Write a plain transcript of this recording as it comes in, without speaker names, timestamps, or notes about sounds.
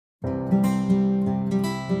Hey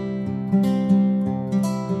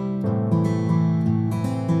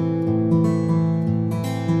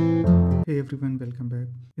everyone, welcome back.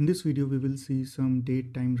 In this video, we will see some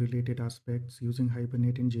date time related aspects using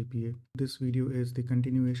Hibernate in JPA. This video is the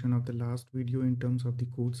continuation of the last video in terms of the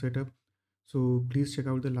code setup. So please check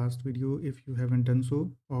out the last video if you haven't done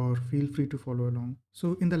so, or feel free to follow along.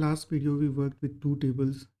 So in the last video, we worked with two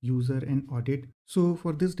tables, user and audit. So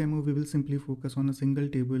for this demo, we will simply focus on a single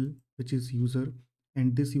table, which is user.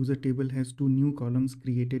 And this user table has two new columns,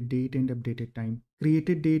 created date and updated time.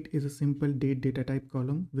 Created date is a simple date data type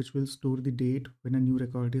column which will store the date when a new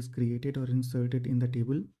record is created or inserted in the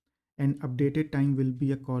table. And updated time will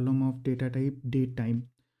be a column of data type date time,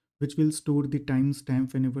 which will store the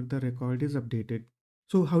timestamp whenever the record is updated.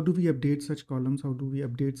 So how do we update such columns? How do we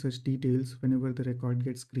update such details whenever the record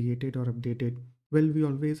gets created or updated? Well, we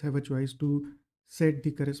always have a choice to set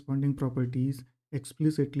the corresponding properties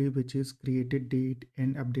explicitly, which is created date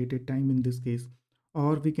and updated time in this case.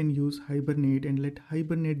 Or we can use Hibernate and let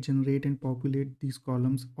Hibernate generate and populate these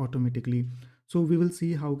columns automatically. So we will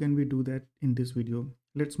see how can we do that in this video.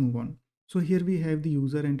 Let's move on. So here we have the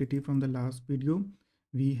user entity from the last video.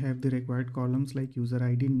 We have the required columns like user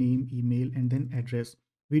ID, name, email, and then address.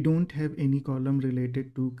 We don't have any column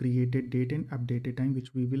related to created date and updated time,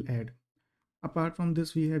 which we will add. Apart from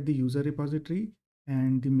this, we have the user repository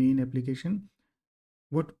and the main application.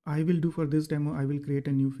 What I will do for this demo, I will create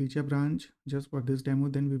a new feature branch just for this demo.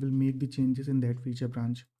 Then we will make the changes in that feature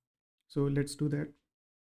branch. So let's do that.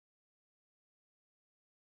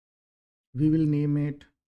 We will name it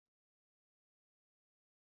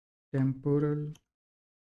temporal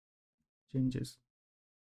changes.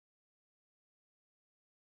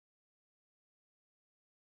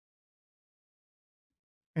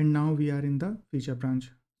 And now we are in the feature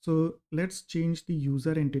branch. So let's change the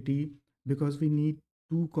user entity because we need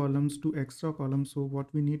two columns, two extra columns. So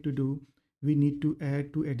what we need to do, we need to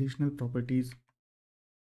add two additional properties.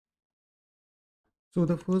 So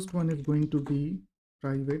the first one is going to be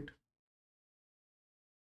private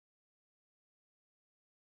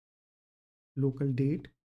local date,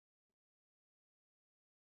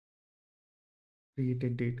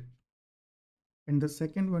 created date. And the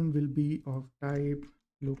second one will be of type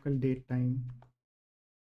local date time,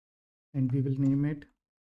 and we will name it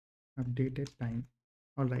updated time.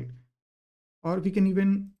 All right. Or we can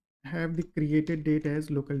even have the created date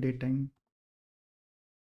as local date time.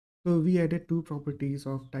 So we added two properties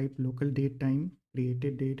of type local date time,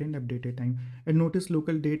 created date and updated time. And notice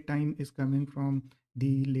local date time is coming from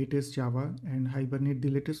the latest Java, and Hibernate,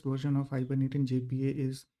 the latest version of Hibernate in JPA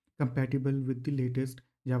is compatible with the latest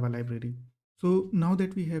Java library. So now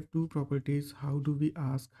that we have two properties, how do we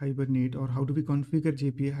ask Hibernate, or how do we configure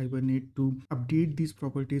JPA Hibernate to update these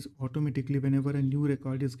properties automatically whenever a new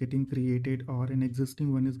record is getting created or an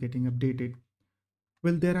existing one is getting updated?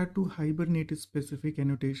 Well, there are two Hibernate specific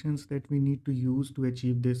annotations that we need to use to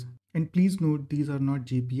achieve this. And please note, these are not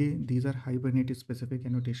JPA, these are Hibernate specific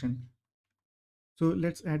annotation. So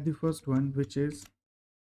let's add the first one, which is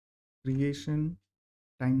creation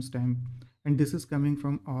timestamp. And this is coming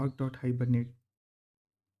from org.hibernate.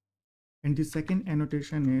 And the second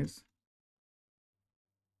annotation is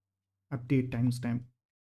update timestamp.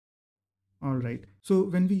 All right. So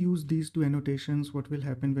when we use these two annotations, what will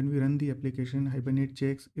happen when we run the application? Hibernate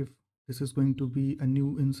checks if this is going to be a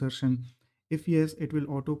new insertion. If yes, it will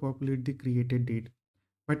auto-populate the created date.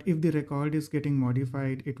 But if the record is getting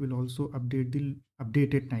modified, it will also update the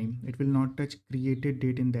updated time. It will not touch created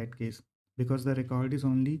date in that case because the record is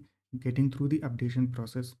only getting through the updation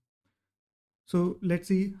process. So let's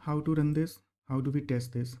see how to run this. How do we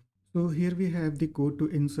test this? So here we have the code to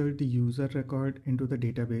insert the user record into the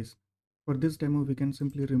database. For this demo, we can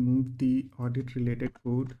simply remove the audit related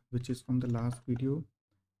code, which is from the last video.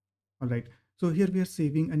 All right. So here we are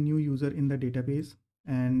saving a new user in the database,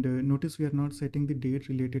 and notice we are not setting the date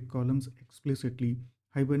related columns explicitly.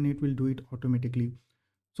 Hibernate will do it automatically.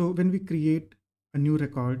 So when we create a new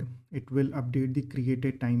record, it will update the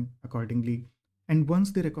created time accordingly. And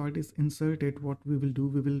once the record is inserted, what we will do,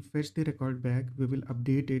 we will fetch the record back, we will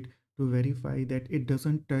update it to verify that it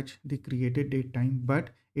doesn't touch the created date time, but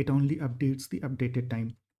it only updates the updated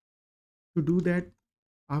time. To do that,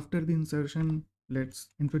 after the insertion, let's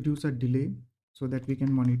introduce a delay so that we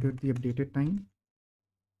can monitor the updated time.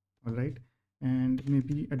 All right. And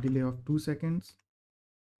maybe a delay of 2 seconds.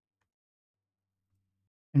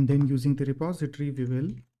 And then using the repository, we will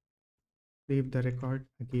save the record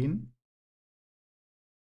again.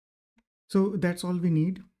 So that's all we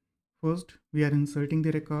need. First, we are inserting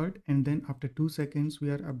the record, and then after 2 seconds, we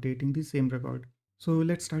are updating the same record. So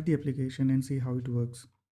let's start the application and see how it works.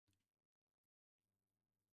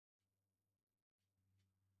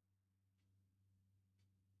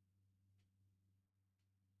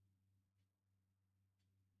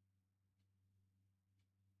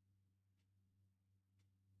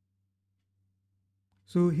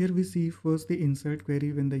 So here we see first the insert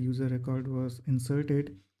query when the user record was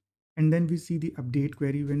inserted, and then we see the update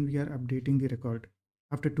query when we are updating the record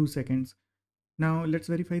after 2 seconds. Now let's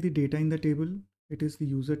verify the data in the table. It is the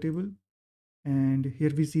user table, and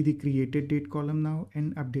here we see the created date column now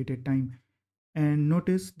and updated time. And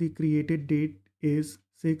notice the created date is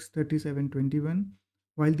 6:37:21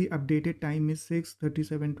 while the updated time is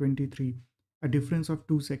 6:37:23, a difference of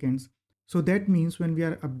 2 seconds. So that means when we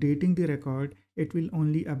are updating the record, it will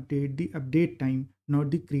only update the update time, not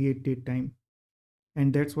the create date time.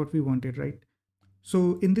 And that's what we wanted, right?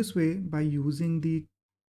 So in this way, by using the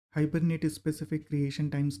Hibernate specific creation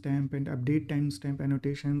timestamp and update timestamp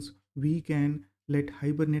annotations, we can let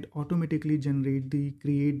Hibernate automatically generate the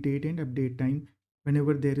create date and update time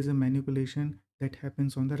whenever there is a manipulation that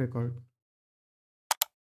happens on the record.